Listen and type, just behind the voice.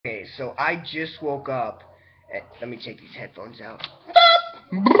so I just woke up. Let me take these headphones out.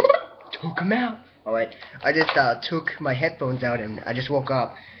 Took them out. Alright, I just took my headphones out and I just woke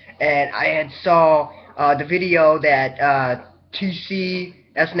up. And I had saw the video that TC,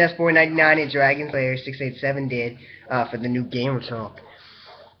 SNS Boy 99 and Dragon Slayer 687 did for the new Gamer Talk.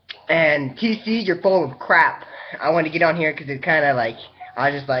 And TC, you're full of crap. I wanted to get on here because it kind of like,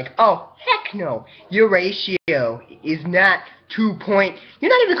 I was just like, oh, heck no. Your ratio is not 2 point. You're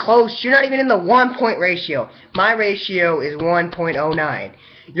not even close. You're not even in the 1 point ratio. My ratio is 1.09.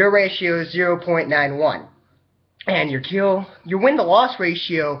 Your ratio is 0.91. And your win-to-loss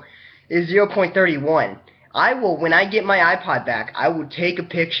ratio is 0.31. I will, when I get my iPod back, I will take a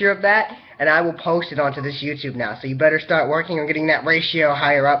picture of that and I will post it onto this YouTube now. So you better start working on getting that ratio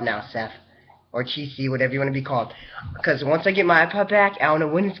higher up now, Seth. Or TC, whatever you want to be called. Because once I get my iPod back, I don't know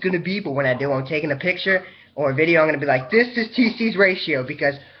when it's going to be, but when I do, I'm taking a picture or a video. I'm going to be like, this is TC's ratio,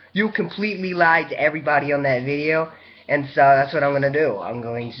 because you completely lied to everybody on that video. And so that's what I'm going to do. I'm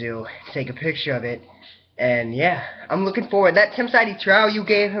going to take a picture of it. And yeah, I'm looking forward. That Timsitey trial you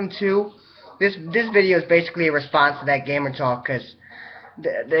gave him too, this video is basically a response to that Gamer Talk, because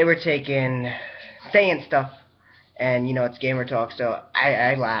they were saying stuff. And, you know, it's Gamer Talk, so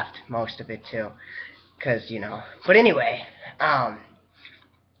I laughed most of it, too. Because, you know. But anyway, I'm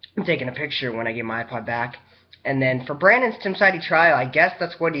taking a picture when I get my iPod back. And then for Brandon's Timsitey trial, I guess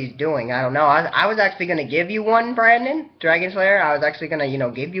that's what he's doing. I don't know. I was actually going to give you one, Brandon, Dragon Slayer. I was actually going to, you know,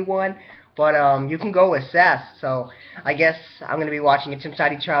 give you one. But you can go with Seth. So I guess I'm going to be watching a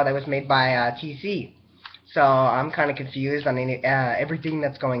Timsitey trial that was made by TC. So I'm kind of confused on everything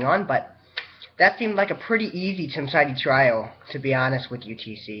that's going on, but that seemed like a pretty easy Timsitey trial, to be honest with you,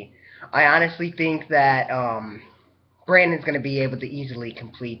 TC. I honestly think that Brandon's going to be able to easily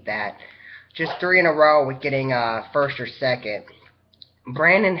complete that. Just 3 in a row with getting first or second.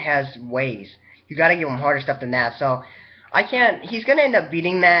 Brandon has ways. You got to give him harder stuff than that. So I can't. He's going to end up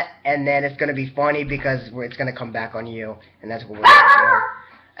beating that, and then it's going to be funny because it's going to come back on you, and that's what we're going to do.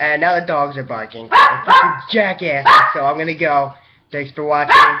 And now the dogs are barking. They're fucking jackasses. So I'm going to go. Thanks for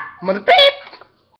watching. Mother beep!